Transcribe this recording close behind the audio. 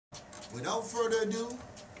without further ado,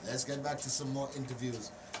 let's get back to some more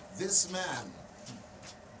interviews. This man,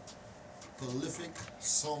 prolific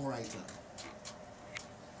songwriter,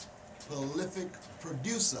 prolific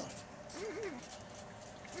producer,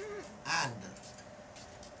 and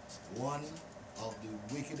one of the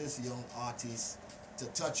wickedest young artists to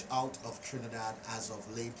touch out of Trinidad as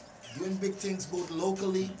of late, doing big things both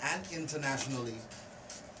locally and internationally.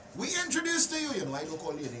 We introduce to you, I don't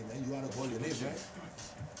call your name, man. You ought to call your name, right?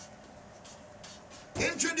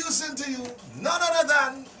 Introducing to you none other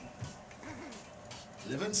than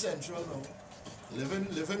living central, no,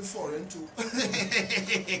 living foreign too.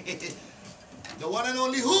 The one and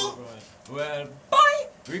only who? Well, boy,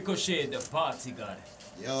 Ricochae, the party god.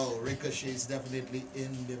 Yo, Ricochet is definitely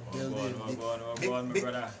in the building.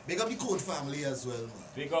 Big up the Code family as well, man.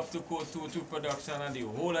 Big up to Code 22 production and the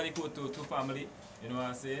whole of the Code 22 family. You know what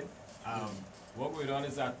I'm saying? What going on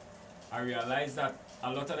is that I realized that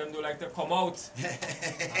a lot of them do like to come out.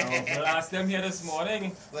 I blast them here this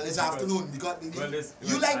morning. Well, it's afternoon.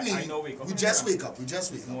 You like me. I know wake up. We just wake up.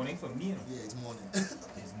 It's morning for me, you know. Yeah, it's morning.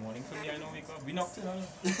 It's morning for me, I know wake up. We knocked it.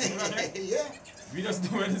 Yeah. We just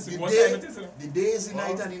know when it's what time it is. The day is the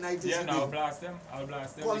night and the night is the day. Yeah, now I'll blast them Call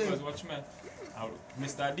because him. watch me.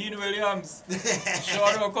 Mr. Dean Williams.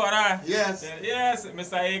 Sean O'Connor. Yes. Yes,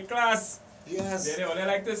 Mr. A-Class. Yes. They only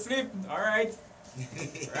like to sleep. Alright.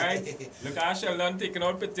 Right? Look at Sheldon taking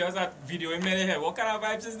out pictures at video in many here. What kind of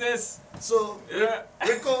vibes is this? So, Yeah.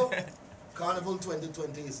 Rico, Carnival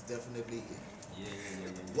 2020 is definitely in. Yeah.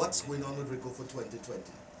 What's going on with Rico for 2020?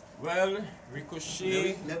 Well,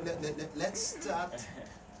 Ricochae. Let's start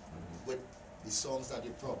with the songs that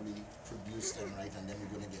you probably produced and write, and then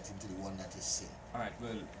we're going to get into the one that you sing. Alright,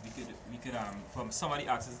 well, we could from some of the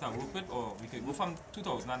artists that I work with, or we could go from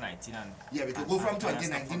 2019 and... Yeah, we could go from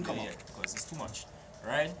 2019, come on. Because it's too much,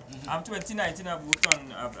 right? 2019 I worked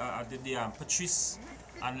on, I did the Patrice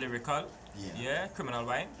and Lyrical, Criminal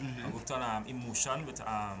Wine. I worked on Emotion with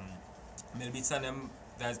Mel Beats and them,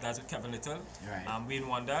 that's with Kevin Little, right. Wayne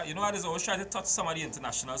Wonder. You know, I just always try to touch some of the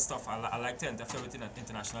international stuff. I like to interfere with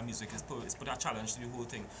international music. It's put a challenge to the whole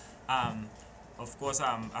thing. Of course,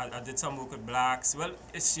 I did some work with Blacks. Well,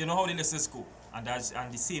 it's, you know how the listeners go, and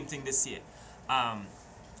the same thing this year.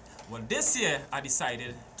 Well, this year I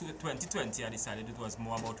decided, 2020, I decided it was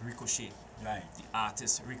more about Ricochae, right? The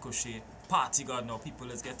artist Ricochae, Party God. Now people,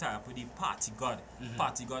 let's get tired with the Party God.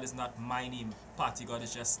 Party God is not my name. Party God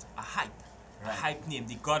is just a hype, a hype name.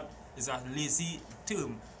 The God is a lazy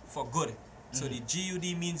term for good. So the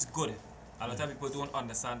G-U-D means good. A lot of people don't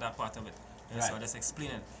understand that part of it. So I just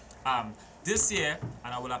explain it. This year,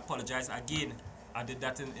 and I will apologize again, I did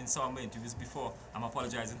that in some of my interviews before. I'm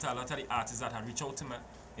apologizing to a lot of the artists that had reached out to me.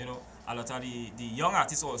 You know, a lot of the young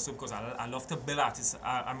artists also, because I love to build artists.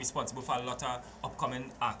 I'm responsible for a lot of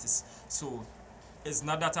upcoming artists. So it's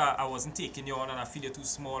not that I wasn't taking you on and I feel you're too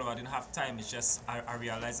small or I didn't have time. It's just I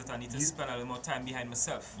realized that I need to spend a little more time behind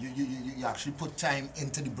myself. You actually put time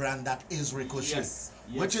into the brand that is Ricochae. Yes.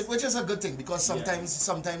 Which is a good thing, because sometimes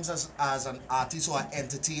as an artist or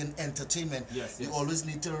entertainment, you always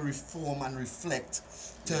need to reform and reflect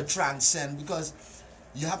to transcend, because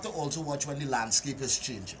you have to also watch when the landscape is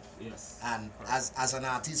changing. Yes. And as an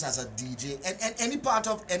artist, as a DJ, and any part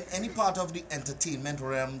of the entertainment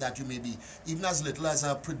realm that you may be, even as little as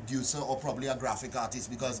a producer or probably a graphic artist,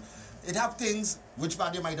 because it have things which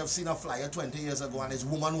part you might have seen a flyer 20 years ago and it's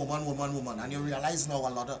woman, and you realize now a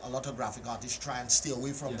lot of graphic artists try and stay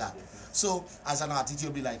away from that. So as an artist,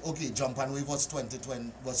 you'll be like, okay, Jump and Wave was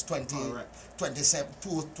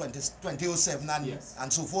 2007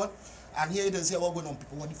 and so forth. And here it is, here what going on,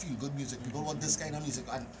 people want to feel good music, people want this kind of music,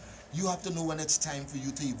 and you have to know when it's time for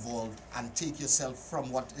you to evolve and take yourself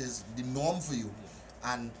from what is the norm for you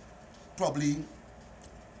and probably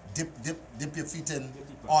dip your feet in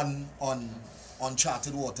on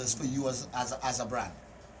uncharted waters for you as a brand.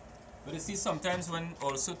 But you see, sometimes when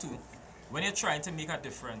you're trying to make a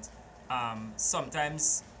difference,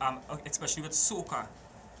 sometimes especially with Soca,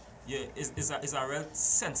 is a real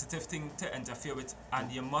sensitive thing to interfere with,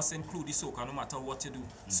 and you must include the Soca no matter what you do.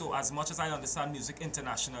 So as much as I understand music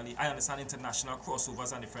internationally, I understand international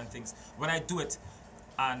crossovers and different things. When I do it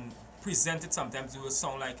and present it, sometimes it will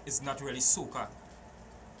sound like it's not really Soca.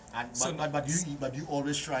 But you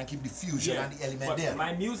always try and keep the fusion and the element there.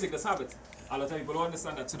 My music does have it. A lot of people don't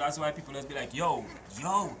understand that, so that's why people just be like, yo,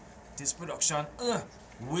 this production,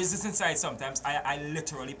 where's this inside? Sometimes I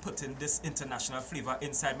literally put in this international flavor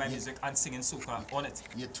inside my music and singing soca on it.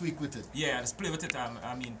 You tweak with it. Yeah, I just play with it.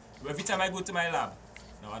 I mean, every time I go to my lab,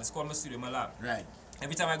 I just call my studio my lab. Right.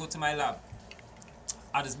 Every time I go to my lab,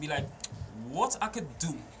 I just be like, what I could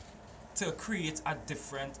do to create a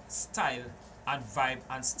different style and vibe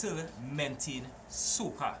and still maintain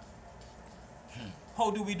soca.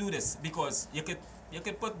 How do we do this? Because you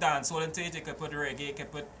could put dancehall into it, you could put reggae, you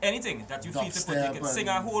could put anything that you feel to put. You could sing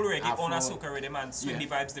a whole reggae Afro. On a soca rhythm and swing the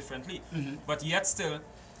vibes differently. But yet still,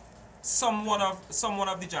 some one of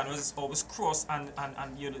the genres is always cross and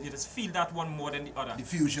you just feel that one more than the other. The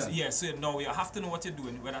fusion. Yeah, so now you have to know what you're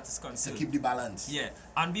doing where that is concerned. To keep the balance. Yeah,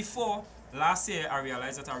 and before last year I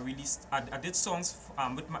realized that I did songs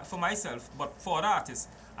for myself, but for other artists,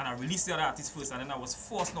 and I released the other artists first, and then I was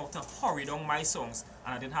forced now to hurry down my songs,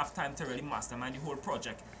 and I didn't have time to really mastermind the whole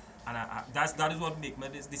project. And that is what made me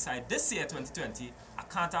decide this year, 2020, I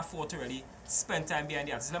can't afford to really spend time behind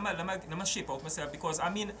the artists. Let me shape out myself, because I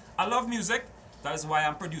mean, I love music. That is why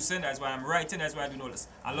I'm producing, that's why I'm writing, that's why I do all this.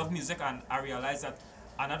 I love music, and I realize that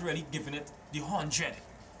I'm not really giving it the 100.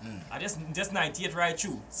 I just 98 right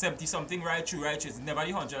through, 70 something right through. It's never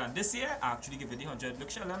the 100. And this year, I actually give it the 100. Look,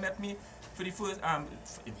 Sheldon met me for the first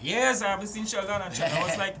in years. I haven't seen Sheldon, and Sheldon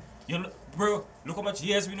was like, you know, bro, look how much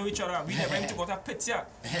years we know each other. We never even took out a picture.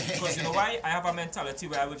 Because you know why? I have a mentality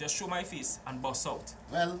where I will just show my face and bust out.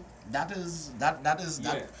 Well, that is.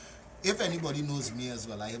 If anybody knows me as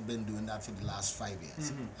well, I have been doing that for the last 5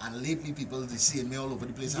 years. And lately people, they see me all over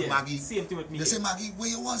the place. And Maggie, same thing with me. They say, Maggie, where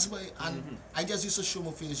you was, boy? And I just used to show my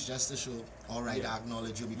face just to show, all right, I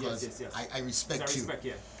acknowledge you because I respect you.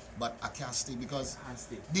 Yeah. But I can't stay because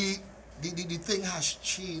the thing has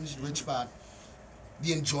changed, which part,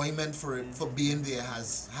 the enjoyment for it, for being there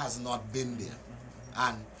has not been there.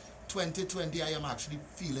 And 2020, I am actually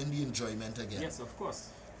feeling the enjoyment again. Yes, of course.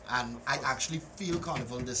 And I actually feel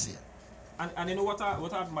carnival this year. And you know what I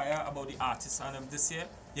admire about the artists and this year?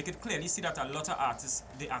 You could clearly see that a lot of artists,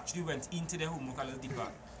 they actually went into their homework a little deeper.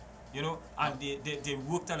 You know, and they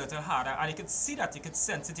worked a little harder, and you could see that, you could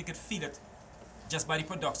sense it, you could feel it. Just by the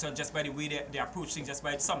production, just by the way they approach things, just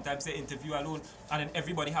by sometimes they interview alone, and then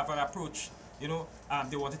everybody have an approach. You know,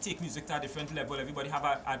 they want to take music to a different level. Everybody have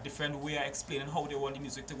a different way of explaining how they want the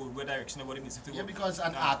music to go, what direction they want the music to go. Yeah, because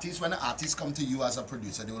when an artist come to you as a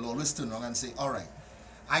producer, they will always turn around and say, all right,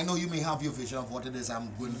 I know you may have your vision of what it is I'm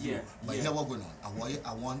going to do, but here what's going on.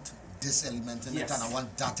 I want this element in it, and I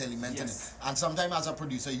want that element in it. And sometimes as a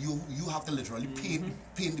producer, you have to literally paint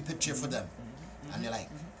the picture for them. And you're like,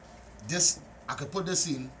 this, I could put this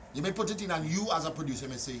in, you may put it in, and you as a producer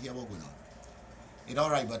may say, here what's going on. It's all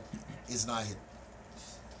right, but it's not a hit.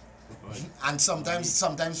 And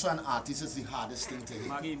sometimes for an artist, it's the hardest thing to hit.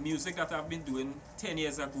 Maggie, music that I've been doing 10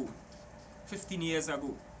 years ago, 15 years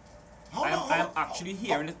ago, I'm actually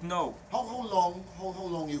hearing it now. How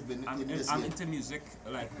long you've been in this? I'm into music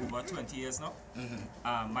like over 20 years now.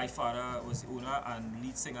 My father was the owner and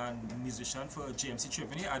lead singer and musician for JMC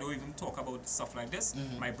Triveni. I don't even talk about stuff like this.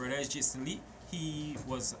 My brother is Jason Lee. He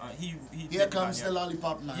was here comes the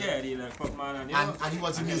lollipop man. Yeah, the lollipop man, and, and he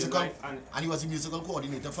was a musical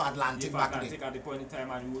coordinator for Atlantic back then. At the point in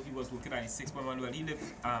time, and he was working at the 6.1. Well, he lived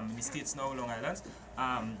in the States now, Long Island.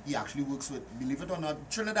 He actually works with, believe it or not,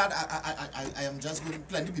 Trinidad. I am just going.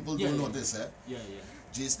 Plenty of people don't know this, eh? Yeah.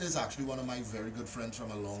 Jason is actually one of my very good friends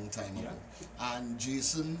from a long time ago, and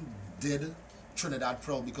Jason did Trinidad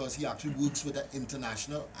proud because he actually works with an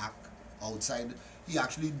international act outside. He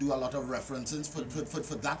actually do a lot of references for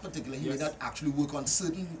that particular. He may not actually work on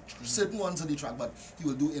certain ones of the track, but he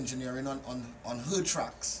will do engineering on her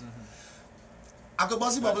tracks. I could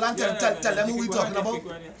bossy bubble and tell them who we're talking about.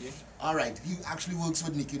 All right, he actually works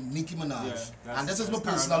with Nicki Minaj, and this is my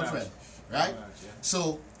personal friend, right?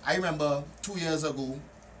 So I remember 2 years ago,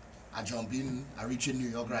 I jump in, I reach in New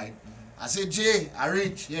York, right? I said, Jay, I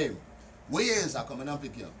reach, yeah, where is I come and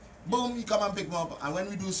pick you up? Boom, he come and pick me up, and when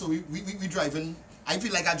we do so, we driving. I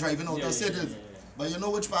feel like I'm driving out of cities. But you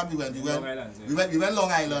know which part we went? We went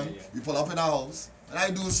Long Island. We pull up in our house. And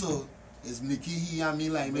I do so. It's Nicky, he and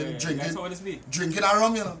me like drinking a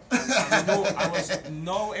rum, you know. I was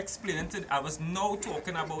now explaining I was now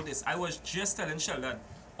talking about this. I was just telling Sheldon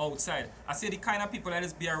outside. I say the kind of people that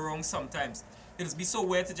is be around sometimes. It'll be so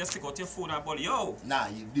weird to just take out your phone and ball, yo. Nah,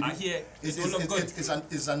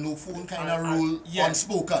 it's a no phone kind of rule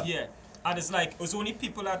unspoken. Yeah. And it's like, it was only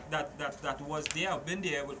people that was there, been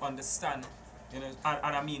there, would understand, you know.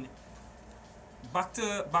 And I mean, back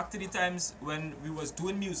to the times when we was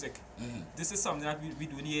doing music. This is something that we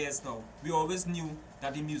doing years now. We always knew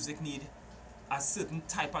that the music need a certain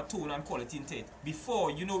type of tone and quality in it.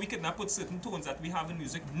 Before, you know, we could not put certain tones that we have in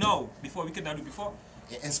music now. Before, we could not do before.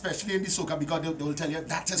 Especially in the soca, because they will tell you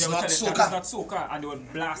that is not soca. That is not soca, and they will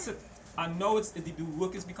blast it. And now the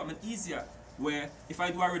work is becoming easier. where if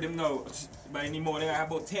I do a rhythm now, by in the morning I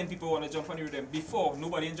have about 10 people want to jump on the rhythm. Before,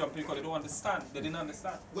 nobody didn't jump because they don't understand. They didn't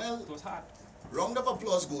understand. Well, it was hard. Round of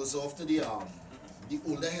applause goes off to the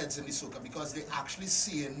older heads in the soca because they actually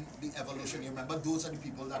seeing the evolution. You remember, those are the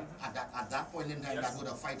people that at that point in time that would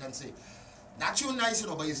have fight and say, that tune nice, you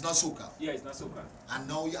know, but it's not soca. Yeah, it's not soca. And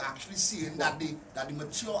now you're actually seeing that the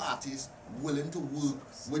mature artists willing to work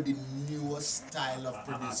with the newer style of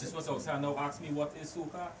producing. This was outside now ask me what is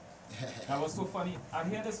soca. That was so funny.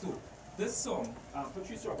 And hear this too. This song,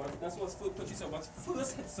 Patrice Roberts, that was Patrice Roberts'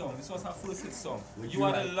 first hit song. This was her first hit song. You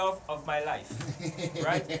are the love of my life.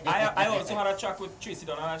 Right? I also had a track with Tracy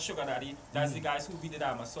Donald and Sugar Daddy. That's the guys who did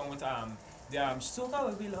a song with soca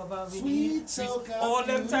will be love and we need soca. All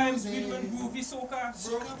them times we doing groovy soca,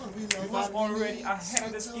 bro. We was already ahead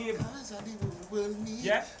of this game.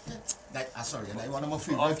 Yeah? Sorry, and one of my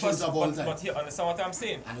favorite tunes of all time. But here, understand what I'm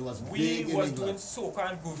saying? And it was we was doing soca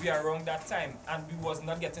and groovy around that time, and we was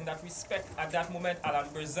not getting that respect at that moment. Alan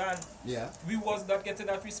Berzan, we was not getting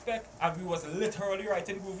that respect, and we was literally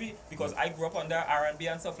writing groovy because I grew up under R&B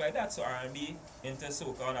and stuff like that. So R&B into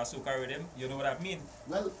soca on a soca rhythm, you know what I mean?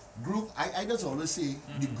 Well, groove. I just always say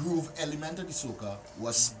the groove element of the soca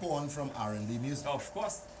was spawned from R&B music. Of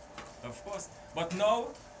course. But now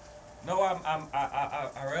I'm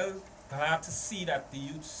real glad to see that the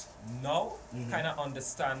youths now kind of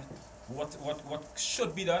understand what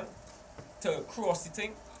should be done to cross the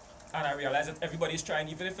thing, and I realize that everybody's trying,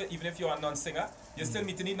 even if you're a non-singer, you're still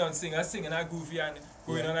meeting the non-singer, singing a groovy and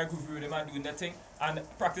going on a groovy rhythm and doing that thing, and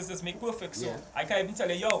practice does make perfect. So I can't even tell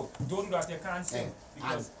you, yo, don't do that, you can't sing.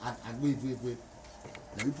 Because and wait.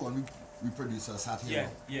 Let me put we producers hat here.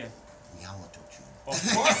 Yeah. We have auto tune. Of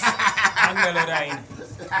course, and Melodyne.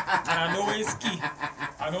 And I know it's key.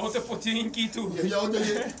 I know how to put you in key too. You know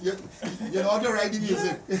how to write the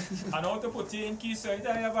music. I know how to put you in key, so you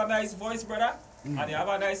have a nice voice, brother, and you have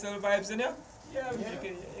a nice little vibes in you. Yeah.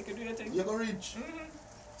 You can do your thing. You can reach.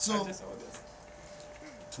 So,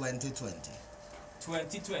 2020.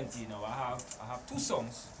 2020 now I have two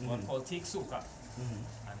songs. One called Take Soca.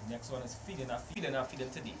 And the next one is Feeling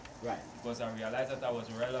Today. Right. Because I realized that I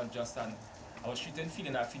was real unjust and I was treating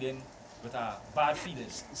Feeling with a bad feeling.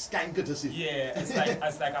 Skank courtesy. Yeah, it's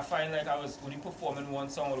like I find like I was only performing one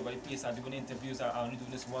song all over the place. I doing interviews, I only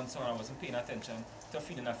doing this one song. I wasn't paying attention to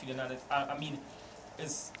Feeling and I mean,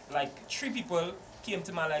 it's like 3 people came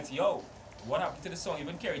to my like, yo, what happened to the song?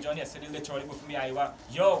 Even Kerry John yesterday literally go for me,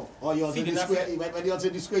 yo. Oh, you're in the square. When you're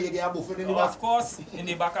in the square, you get a buffet in the back. Of course, in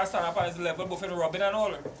the back I stand up at his level, buffet Robin and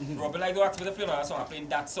all. Robin like the activity play another song, I'm playing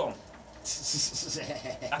that song.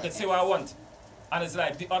 I can say what I want. And it's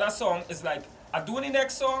like the other song is like I do the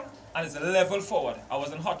next song and it's a level forward. I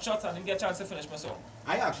was in Hot Shots and didn't get a chance to finish my song.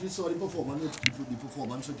 I actually saw the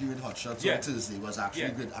performance with you in Hot Shots on Tuesday. It was actually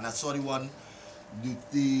good. And I saw the one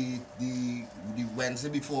the Wednesday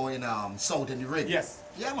before in South in the Ring. Yes.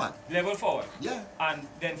 Yeah, man. Level forward. Yeah. And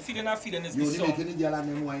then Feeling is you the song. You only making the girl and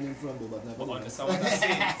them wine in front though, but never understand what I'm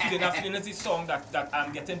saying. Feeling is the song that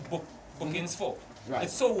I'm getting bookings for. Right.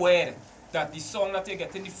 It's so weird that the song that you're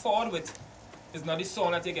getting the forward with is not the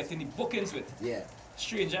song that you're getting the bookings with. Yeah.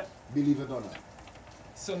 Stranger. Believe it or not.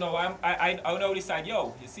 So now I now decide,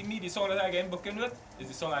 yo, you see me, the song that I get booking with is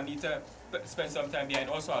the song I need to spend some time behind.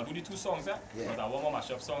 Also, I'll do the 2 songs, but I want more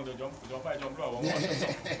mashup song, the jump, I want more mashup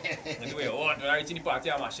song. Anyway, when I reach in the party,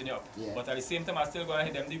 I'm mashing it up. Yeah. But at the same time, I'm still going to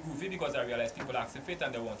hit them the groovy because I realize people accept it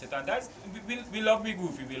and they want it. And that's, we love the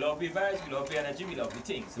groovy, we love the vibes, we love the energy, we love the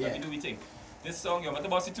thing. So let me do the thing. This song, you want to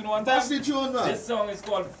boss it to one time? Boss the tune, man. This song is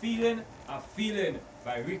called Feeling a Feeling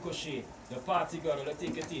by Ricochae. The party girl will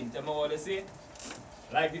take it in. Tell me what they say.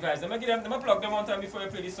 Like the vibes. Let me plug them one time before I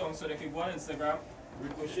play this song so they can go on Instagram.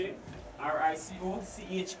 Ricochae,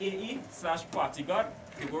 RICOCHAE /partygod.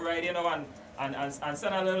 You go right in and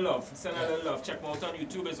send a little love. Send a little love. Check me out on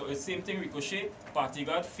YouTube. It's the same thing, Ricochae,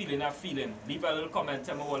 Partygod, Feeling a Feeling. Leave a little comment.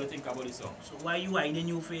 Tell me what you think about the song. So why you hiding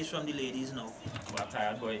your face from the ladies now? I'm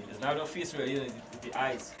tired, boy. It's not the face really, it's the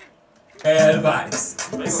eyes.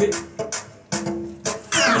 Vibes. Listen.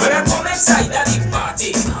 When I come inside of the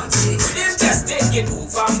party, rhythm just taking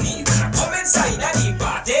over me. When I come inside of the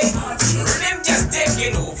party, rhythm just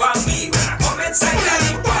taking over me. When I come inside of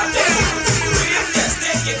the party, rhythm just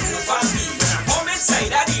taking over me. When I come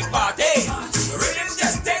inside of the party, rhythm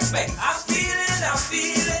just takes me. I'm feeling.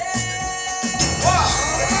 Wow.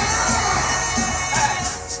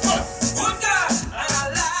 Good God, and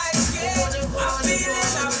I like it.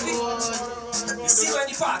 I'm feeling. You see when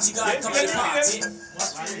the party guy come to the party.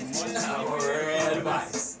 Real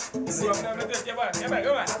vibes. So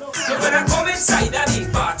when I come inside of the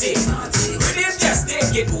party, rhythm just take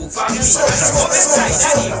take it over me. When I come inside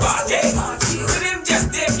of the party, rhythm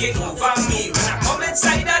just take it over me. When I come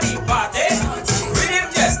inside of the party,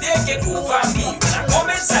 rhythm just take it over me. When I come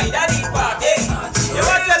inside of the party, you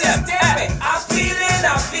want to just tell me, I feel it,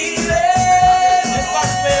 I feel it. This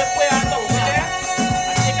one play and now, yeah?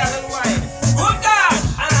 I take a little wine. Good God,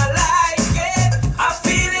 and I like it. I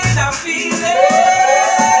feel it, I feel it.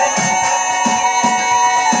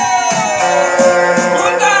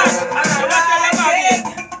 Good God, and I like it.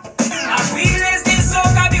 I feel it's the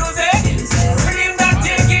soca music. Rhythm that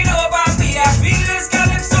taking over me. I feel it's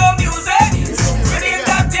calypso music. Rhythm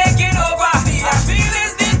that taking over me. I feel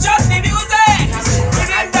it's the Johnny music.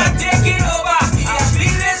 Rhythm that taking over me. I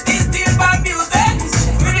feel it's the steel band music.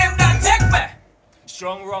 Rhythm that take me.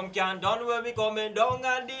 Strong rum can done when we coming down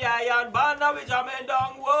and the iron band now we jamming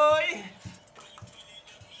down, boy.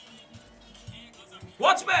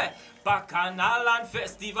 Watch me! Bacchanal and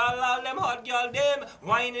festival, all them hot girl them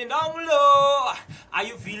whining down low. Are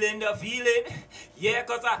you feeling the feeling? Yeah,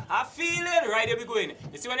 cause I feel it. Right, here we going.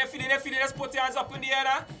 You see when you're feeling, just put your hands up in the air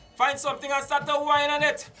now. Find something and start to whine on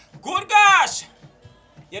it. Good gosh!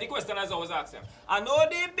 Yeah, the question I always ask them. I know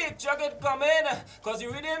the big jacket coming, cause the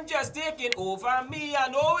rhythm just taking over me. I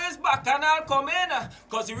know it's bacchanal coming,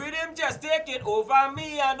 cause the rhythm just taking over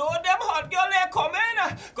me. I know them hot girl they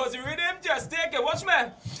coming, cause the rhythm just taking. Watch me.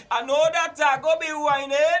 I know that I go be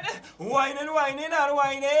whining, whining, whining and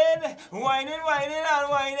whining, whining, whining and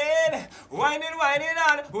whining, whining, whining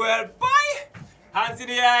and well, boy, hands in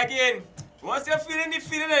the air again. Once you're feeling the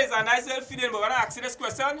feeling, it's a nice little feeling, but when I ask you this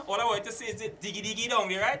question, all I want to say is diggy diggy down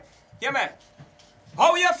there, right? Yeah, man.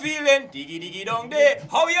 How you feeling? Diggy diggy down there.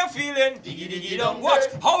 How you feeling? Diggy diggy down. Watch.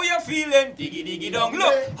 How you feeling? Diggy diggy down.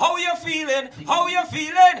 Look. How you feeling? How you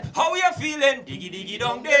feeling? How you feeling? Diggy diggy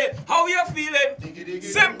down there. How you feeling?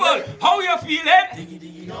 Simple. How you feeling? Diggy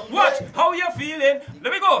diggy down. Watch. How you feeling?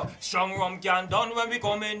 Let me go. Strong rum can done when we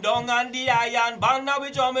coming down and the iron band now we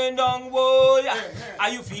jumping down. Whoa. Are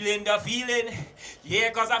you feeling the feeling?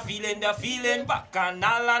 Yeah, cause I feeling the feeling.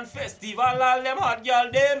 Bacchanal and festival, all them hot girl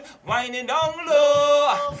them whining down low.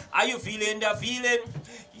 Are you feeling the feeling?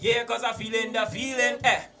 Yeah, cause I feeling the feeling.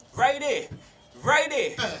 Right there, right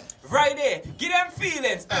there, right there. Give them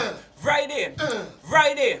feelings. Right there,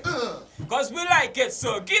 right there. Cause we like it,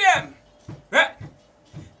 so give them.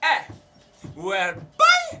 Well,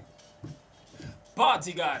 bye.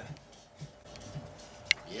 Party God.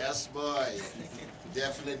 Yes, boy.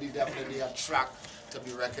 Definitely a track to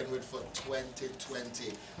be reckoned with for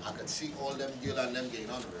 2020. I can see all them girls and them getting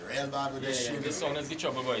on real bad with this tune. This song is get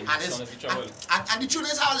trouble, boy. And the tune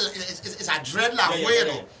is a dread laugh way, you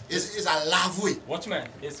know. It's a laugh way. Watch, man.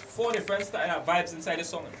 It's 4 different style vibes inside the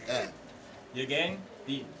song. Yeah. You're getting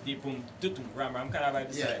the boom, tutum, ram kind of vibe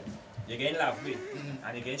inside. You're getting laugh way.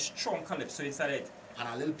 And you're getting strong calypso inside it. And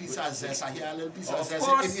a little piece of zest, I hear a little piece of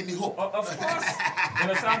zest in the hook. Of course. You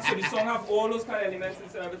understand? So the song have all those kind of elements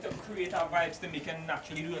inside of it to create our vibes to make it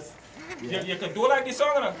naturally do this. Yeah. You can do like this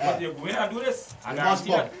song, but you're going and do this. You must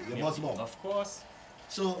bomb. You must bomb. Of course.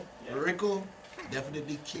 So, Rico,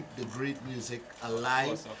 definitely keep the great music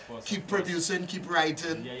alive. Of course, keep producing, keep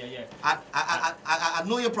writing. Yeah. I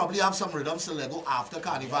know you probably have some rhythm still to go after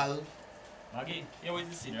Carnival. Maggie, here what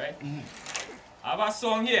you see, right? I have a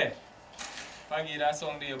song here. Maggie, that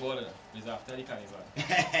song there, brother, is after the Carnival.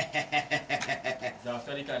 It's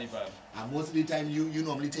after the Carnival. And most of the time, you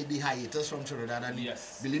normally take the hiatus from Trinidad. And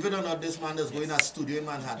believe it or not, this man is going to a studio in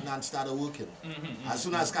Manhattan and started working. As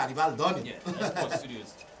soon as Carnival done it. Yeah, that's what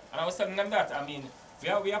studios. And I was telling them that, I mean,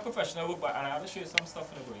 we are professional work, but and I have to show you some stuff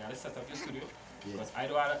in the going. I have to set up your studio. Because I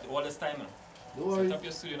don't have all this time, man. Don't worry. Set up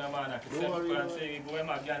your studio now, man. I can send people and say, go ahead,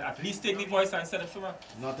 man, again. At least take the voice and set up for me.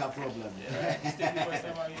 Not a problem. At least take the voice,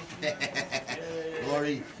 man. Don't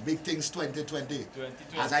worry. Big things 2020.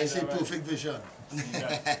 2020. As I say, perfect vision. See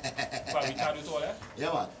that. But we can't do it all, eh?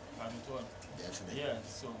 Yeah, man. Can't do it all. Definitely. Yeah,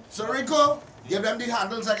 so Rico, give them the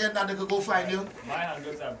handles again that they could go find you. My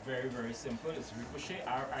handles are very, very simple. It's Ricochae,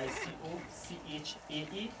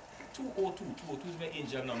 Ricochae 202. 202 is my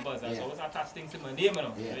angel numbers. I always attach things to my name, you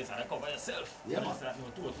know. It's how to cover yourself. Yeah, man.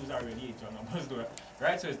 202s are really angel numbers, though.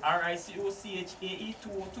 Right? So it's Ricochae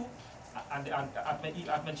 202. And at my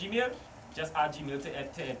Gmail, just add Gmail to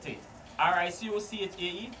it.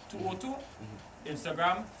 Ricochae 202.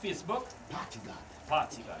 Instagram, Facebook. Party God.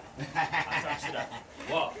 Attach to that.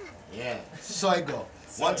 Wow. Yeah. So I go.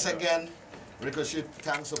 Once again, Ricochet,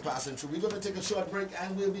 thanks for passing through. We're going to take a short break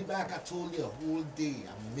and we'll be back. I told you, whole day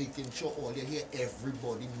I'm making sure all you hear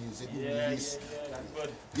everybody music will release. That's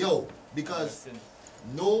good. Yo, because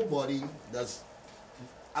nobody does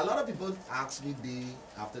a lot of people ask me day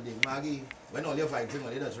after day, Maggie, when all you're fighting,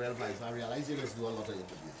 when it does real fights, I realize you just do a lot of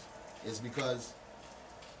interviews. It's because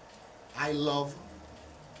I love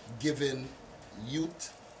giving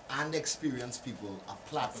youth and experienced people a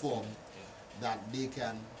platform that they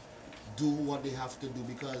can do what they have to do,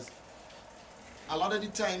 because a lot of the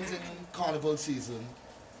times in carnival season,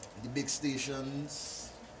 the big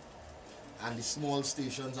stations and the small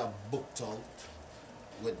stations are booked out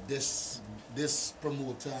with this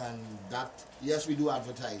promoter and that. Yes, we do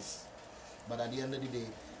advertise, but at the end of the day,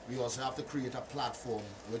 we also have to create a platform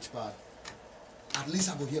which part at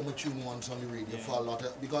least I go hear my tune once on the radio for a lot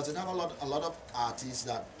of, because it have a lot of artists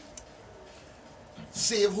that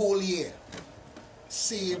save whole year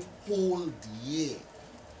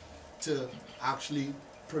to actually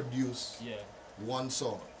produce one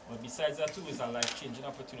song. But besides that too, is a life-changing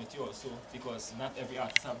opportunity also, because not every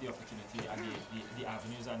artist have the opportunity and the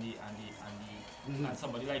avenues and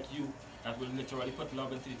somebody like you that will literally put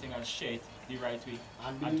love into the thing and share it the right way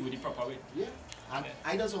and do it the proper way. Yeah. And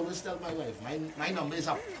I just always tell my wife, my number is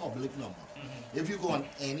a public number. If you go on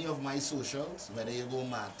any of my socials, whether you go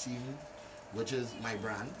my team, which is my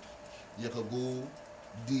brand, you could go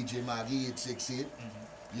DJ Maggie 868,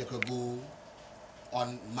 you could go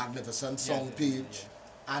on Magnificent Song page,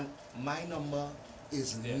 and my number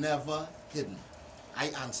is never hidden. I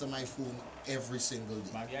answer my phone every single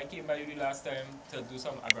day. Maggie, I came by you the last time to do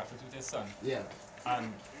some graphics with his son. Yeah.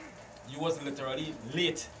 And you was literally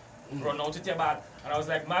late. Run out with your bag. And I was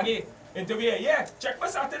like, Maggie, interview, check for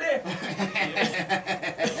Saturday.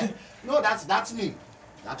 No, that's me.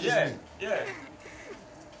 That is me. Yeah.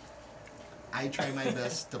 I try my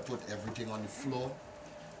best to put everything on the floor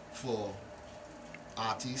for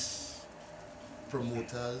artists,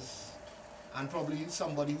 promoters, and probably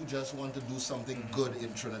somebody who just want to do something good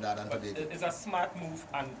in Trinidad and Tobago. It's a smart move,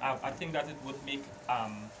 and I think that it would make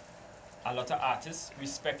a lot of artists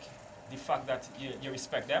respect the fact that you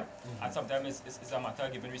respect them, and sometimes it's a matter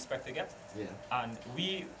of giving respect again. Yeah. And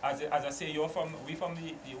we, as I say, we from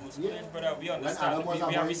the old school age, brother, we understand, we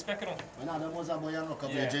are respecting them. When Adam was a boy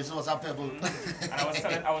and Jason was a pebble. And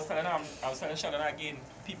I was telling Sheldon again,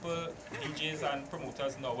 people, DJs and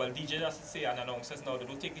promoters now, well, DJs as to say and announcers now, they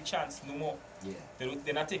don't take the chance no more. Yeah.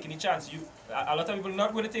 They're not taking the chance. A lot of people are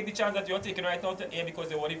not going to take the chance that you're taking right now to air because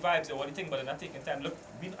they want the vibes, they want the thing, but they're not taking time. Look,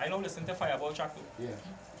 I know listen to Fireball track too. Yeah.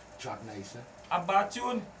 Track nice, A bad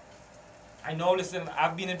tune. I know, listen,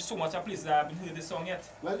 I've been in so much places that I haven't heard this song yet.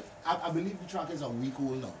 Well, I believe the track is a week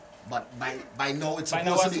old now. But by now it's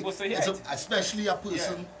supposed to be, especially a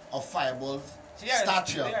person of Fireball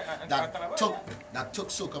stature that took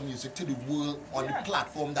soca music to the world on the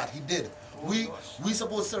platform that he did. We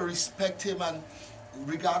supposed to respect him, and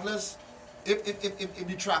regardless if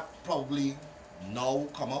the track probably now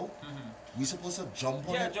come out, we supposed to jump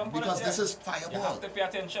on it because this is Fireball. You have to pay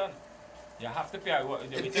attention. You have to pay.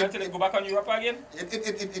 Until it go back on Europe again?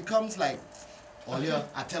 It comes like,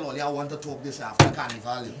 I tell Olia I want to talk this after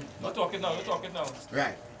Carnival. We'll talk it now.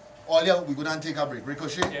 Right. Olia, we're going to take a break.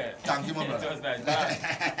 Ricochet, thank you, my brother. It was nice.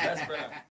 That's brother.